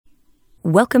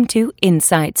Welcome to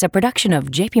Insights, a production of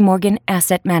JP Morgan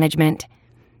Asset Management.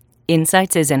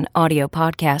 Insights is an audio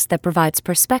podcast that provides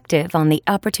perspective on the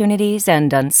opportunities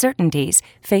and uncertainties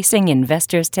facing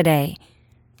investors today.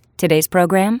 Today's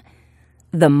program,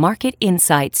 the Market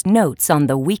Insights Notes on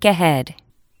the Week Ahead.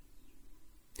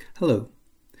 Hello,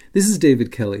 this is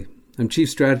David Kelly. I'm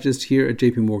Chief Strategist here at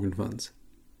JP Morgan Funds.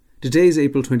 Today is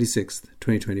April 26th,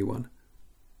 2021.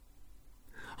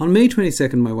 On May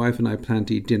 22nd, my wife and I planned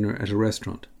to eat dinner at a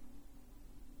restaurant.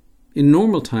 In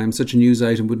normal times, such a news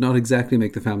item would not exactly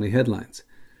make the family headlines.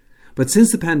 But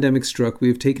since the pandemic struck, we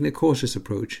have taken a cautious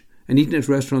approach and eaten at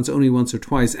restaurants only once or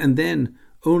twice, and then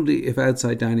only if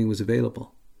outside dining was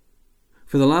available.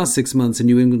 For the last 6 months, a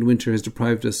New England winter has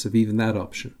deprived us of even that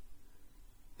option.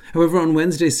 However, on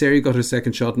Wednesday, Sarah got her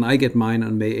second shot and I get mine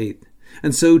on May 8th.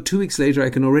 And so 2 weeks later, I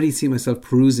can already see myself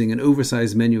perusing an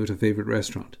oversized menu at a favourite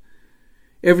restaurant.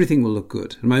 Everything will look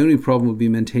good, and my only problem will be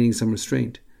maintaining some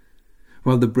restraint.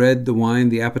 While the bread, the wine,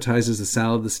 the appetizers, the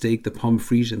salad, the steak, the pomme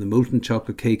frite, and the molten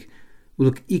chocolate cake will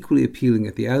look equally appealing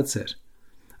at the outset,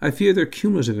 I fear there are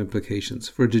cumulative implications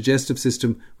for a digestive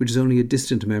system which is only a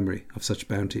distant memory of such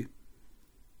bounty.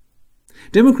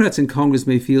 Democrats in Congress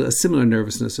may feel a similar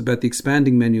nervousness about the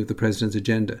expanding menu of the president's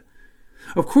agenda.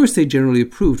 Of course, they generally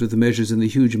approved of the measures in the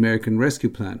huge American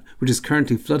Rescue Plan, which is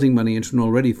currently flooding money into an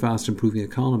already fast-improving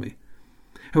economy.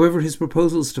 However, his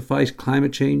proposals to fight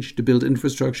climate change, to build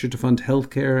infrastructure, to fund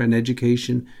healthcare and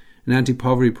education and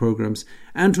anti-poverty programs,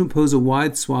 and to impose a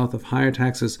wide swath of higher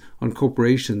taxes on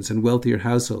corporations and wealthier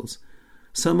households,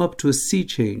 sum up to a sea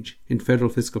change in federal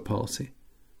fiscal policy.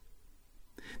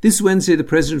 This Wednesday, the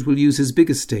President will use his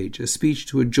biggest stage, a speech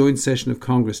to a joint session of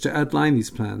Congress, to outline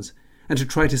these plans and to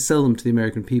try to sell them to the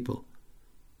American people.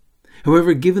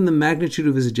 However, given the magnitude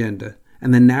of his agenda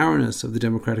and the narrowness of the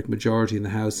Democratic majority in the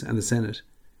House and the Senate,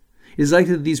 it is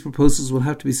likely that these proposals will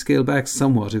have to be scaled back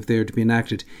somewhat if they are to be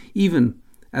enacted, even,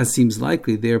 as seems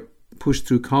likely, they are pushed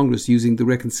through Congress using the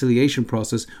reconciliation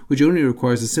process, which only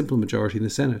requires a simple majority in the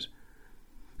Senate.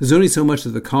 There's only so much that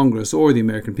the Congress, or the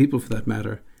American people for that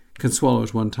matter, can swallow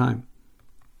at one time.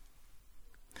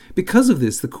 Because of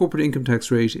this, the corporate income tax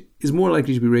rate is more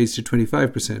likely to be raised to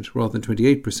 25% rather than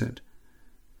 28%.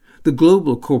 The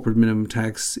global corporate minimum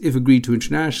tax, if agreed to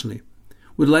internationally,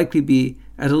 would likely be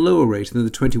at a lower rate than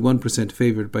the 21%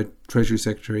 favoured by Treasury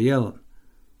Secretary Yellen.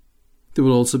 There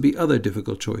will also be other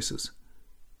difficult choices.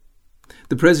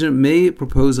 The President may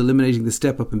propose eliminating the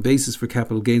step-up in basis for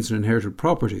capital gains on inherited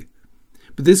property,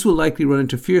 but this will likely run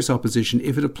into fierce opposition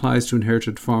if it applies to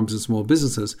inherited farms and small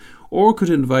businesses, or could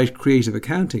invite creative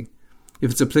accounting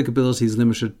if its applicability is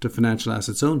limited to financial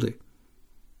assets only.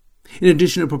 In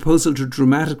addition, a proposal to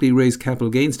dramatically raise capital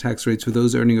gains tax rates for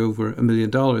those earning over $1 million,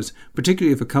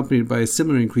 particularly if accompanied by a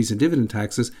similar increase in dividend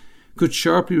taxes, could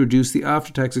sharply reduce the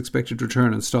after-tax expected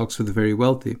return on stocks for the very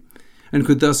wealthy, and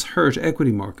could thus hurt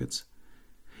equity markets.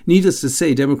 Needless to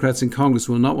say, Democrats in Congress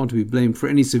will not want to be blamed for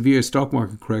any severe stock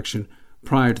market correction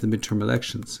prior to the midterm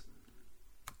elections.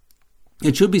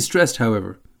 It should be stressed,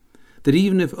 however, that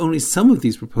even if only some of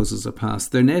these proposals are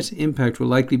passed, their net impact will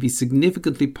likely be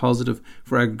significantly positive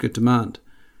for aggregate demand.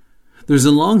 There is a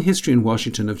long history in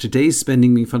Washington of today's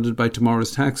spending being funded by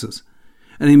tomorrow's taxes,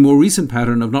 and a more recent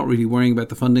pattern of not really worrying about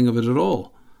the funding of it at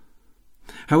all.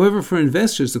 However, for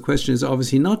investors, the question is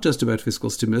obviously not just about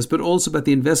fiscal stimulus, but also about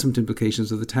the investment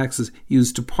implications of the taxes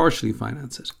used to partially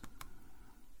finance it.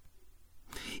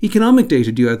 Economic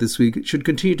data due out this week should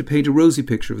continue to paint a rosy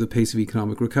picture of the pace of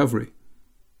economic recovery.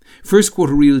 First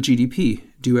quarter real GDP,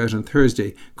 due out on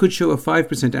Thursday, could show a 5%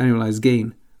 annualized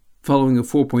gain, following a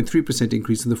 4.3%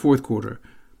 increase in the fourth quarter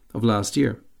of last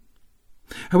year.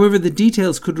 However, the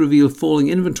details could reveal falling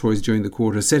inventories during the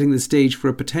quarter, setting the stage for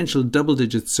a potential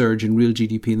double-digit surge in real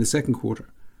GDP in the second quarter.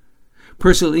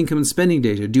 Personal income and spending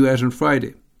data, due out on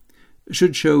Friday,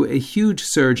 should show a huge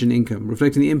surge in income,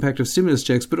 reflecting the impact of stimulus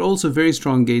checks, but also very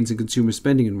strong gains in consumer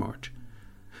spending in March.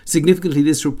 Significantly,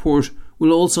 this report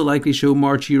will also likely show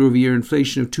March year-over-year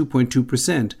inflation of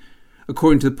 2.2%,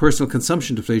 according to the personal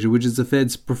consumption deflator, which is the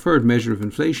Fed's preferred measure of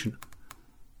inflation.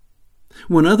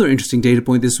 One other interesting data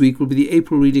point this week will be the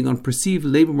April reading on perceived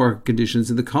labour market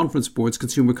conditions in the Conference Board's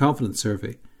Consumer Confidence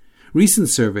Survey. Recent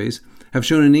surveys have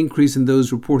shown an increase in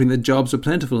those reporting that jobs are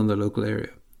plentiful in their local area,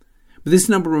 but this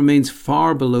number remains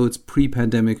far below its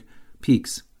pre-pandemic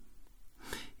peaks.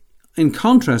 In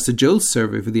contrast, the JOLTS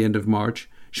survey for the end of March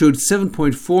showed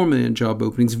 7.4 million job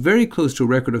openings, very close to a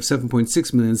record of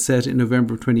 7.6 million set in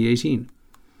November of 2018.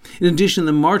 In addition,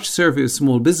 the March survey of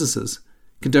small businesses,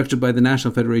 conducted by the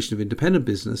National Federation of Independent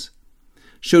Business,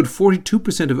 showed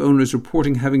 42% of owners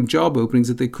reporting having job openings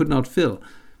that they could not fill,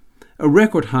 a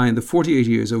record high in the 48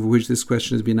 years over which this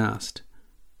question has been asked.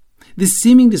 This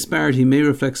seeming disparity may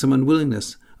reflect some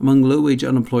unwillingness among low-wage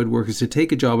unemployed workers to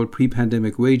take a job at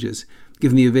pre-pandemic wages,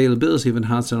 given the availability of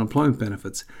enhanced unemployment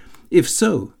benefits. If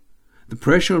so, the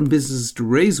pressure on businesses to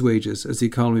raise wages as the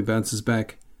economy bounces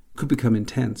back could become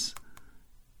intense.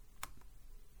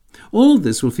 All of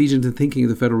this will feed into thinking of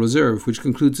the Federal Reserve, which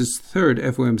concludes its third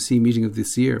FOMC meeting of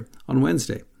this year on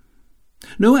Wednesday.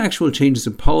 No actual changes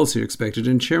in policy are expected,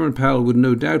 and Chairman Powell would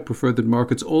no doubt prefer that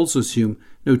markets also assume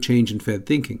no change in Fed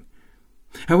thinking.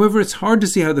 However, it's hard to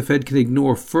see how the Fed can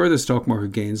ignore further stock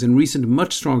market gains and recent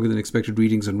much stronger than expected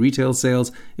readings on retail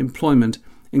sales, employment,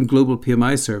 and global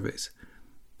PMI surveys.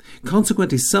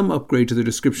 Consequently, some upgrade to their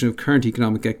description of current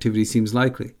economic activity seems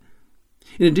likely.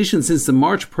 In addition, since the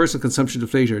March personal consumption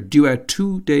deflator, due out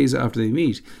 2 days after they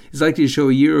meet, is likely to show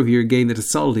a year-over-year gain that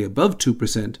is solidly above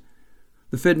 2%,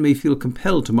 the Fed may feel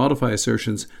compelled to modify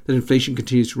assertions that inflation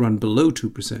continues to run below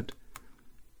 2%.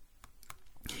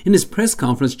 In his press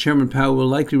conference, Chairman Powell will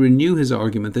likely renew his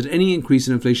argument that any increase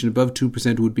in inflation above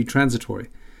 2% would be transitory.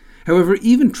 However,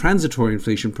 even transitory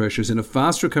inflation pressures in a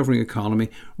fast-recovering economy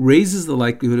raises the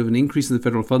likelihood of an increase in the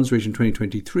federal funds rate in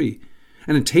 2023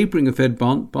 and a tapering of Fed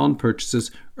bond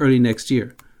purchases early next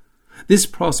year. This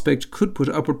prospect could put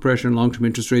upward pressure on long-term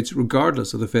interest rates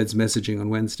regardless of the Fed's messaging on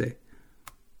Wednesday.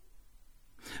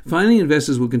 Finally,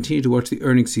 investors will continue to watch the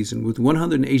earnings season, with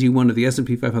 181 of the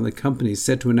S&P 500 companies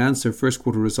set to announce their first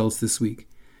quarter results this week.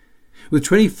 With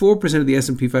 24% of the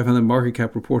S&P 500 market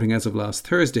cap reporting as of last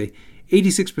Thursday,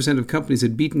 86% of companies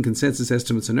had beaten consensus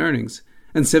estimates on earnings,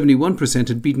 and 71%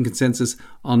 had beaten consensus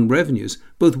on revenues,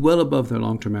 both well above their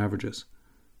long-term averages.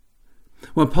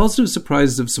 While positive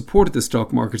surprises have supported the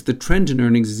stock market, the trend in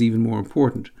earnings is even more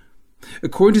important.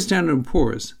 According to Standard &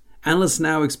 Poor's, analysts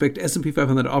now expect S&P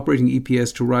 500 operating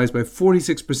EPS to rise by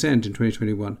 46% in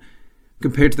 2021,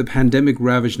 compared to the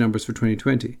pandemic-ravaged numbers for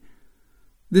 2020.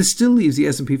 This still leaves the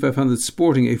S&P 500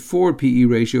 sporting a forward PE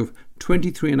ratio of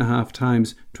 23.5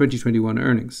 times 2021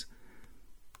 earnings.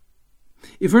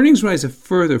 If earnings rise a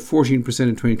further 14% in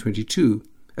 2022,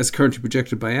 as currently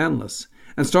projected by analysts,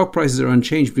 and stock prices are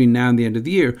unchanged between now and the end of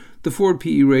the year, the forward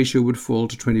PE ratio would fall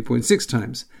to 20.6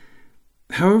 times.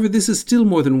 However, this is still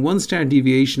more than one standard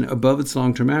deviation above its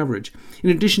long-term average. In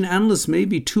addition, analysts may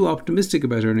be too optimistic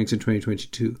about earnings in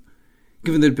 2022,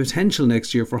 given the potential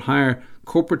next year for higher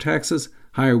corporate taxes,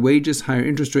 higher wages, higher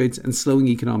interest rates, and slowing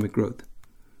economic growth.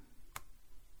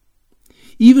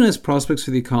 Even as prospects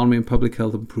for the economy and public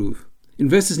health improve,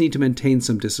 investors need to maintain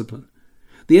some discipline.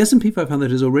 The S&P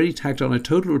 500 has already tacked on a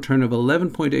total return of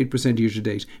 11.8%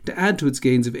 year-to-date to add to its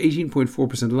gains of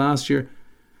 18.4% last year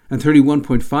and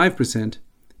 31.5%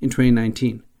 in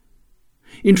 2019.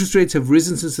 Interest rates have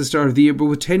risen since the start of the year, but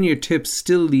with 10-year tips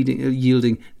still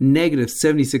yielding negative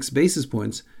 76 basis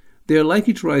points, they are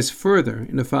likely to rise further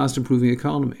in a fast-improving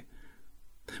economy.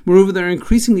 Moreover, there are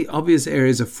increasingly obvious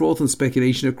areas of froth and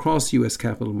speculation across U.S.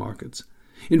 capital markets.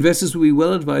 Investors will be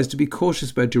well advised to be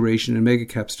cautious about duration in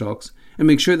mega-cap stocks and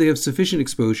make sure they have sufficient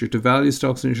exposure to value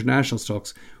stocks and international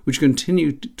stocks, which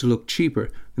continue to look cheaper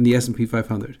than the S&P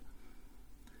 500.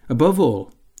 Above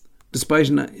all, despite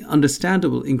an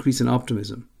understandable increase in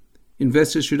optimism,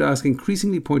 investors should ask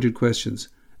increasingly pointed questions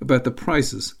about the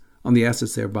prices on the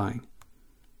assets they're buying.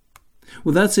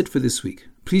 Well, that's it for this week.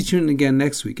 Please tune in again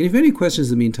next week. And if you have any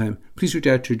questions in the meantime, please reach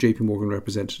out to your JP Morgan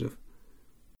representative.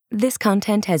 This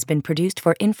content has been produced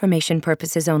for information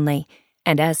purposes only,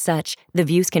 and as such, the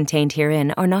views contained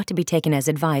herein are not to be taken as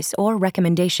advice or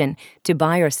recommendation to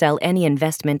buy or sell any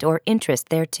investment or interest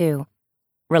thereto.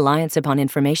 Reliance upon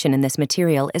information in this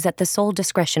material is at the sole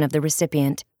discretion of the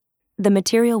recipient. The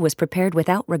material was prepared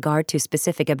without regard to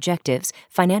specific objectives,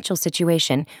 financial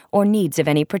situation, or needs of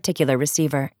any particular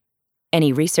receiver.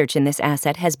 Any research in this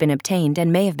asset has been obtained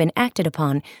and may have been acted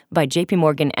upon by JP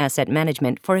Morgan Asset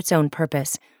Management for its own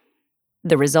purpose.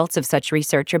 The results of such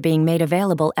research are being made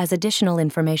available as additional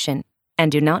information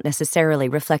and do not necessarily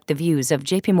reflect the views of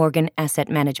JP Morgan Asset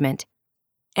Management.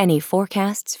 Any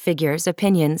forecasts, figures,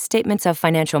 opinions, statements of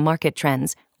financial market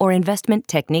trends, or investment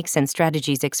techniques and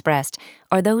strategies expressed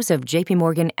are those of JP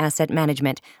Morgan Asset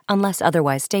Management unless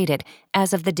otherwise stated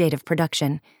as of the date of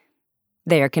production.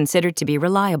 They are considered to be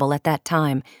reliable at that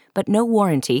time, but no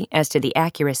warranty as to the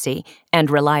accuracy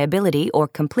and reliability or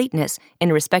completeness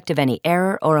in respect of any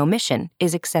error or omission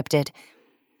is accepted.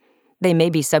 They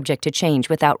may be subject to change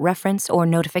without reference or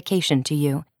notification to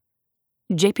you.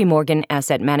 JP Morgan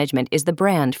Asset Management is the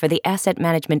brand for the asset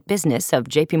management business of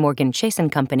JP Morgan Chase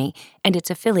 & Company and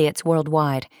its affiliates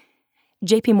worldwide.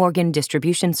 JP Morgan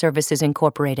Distribution Services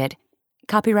Incorporated.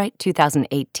 Copyright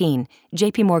 2018,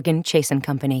 JP Morgan Chase &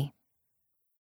 Company.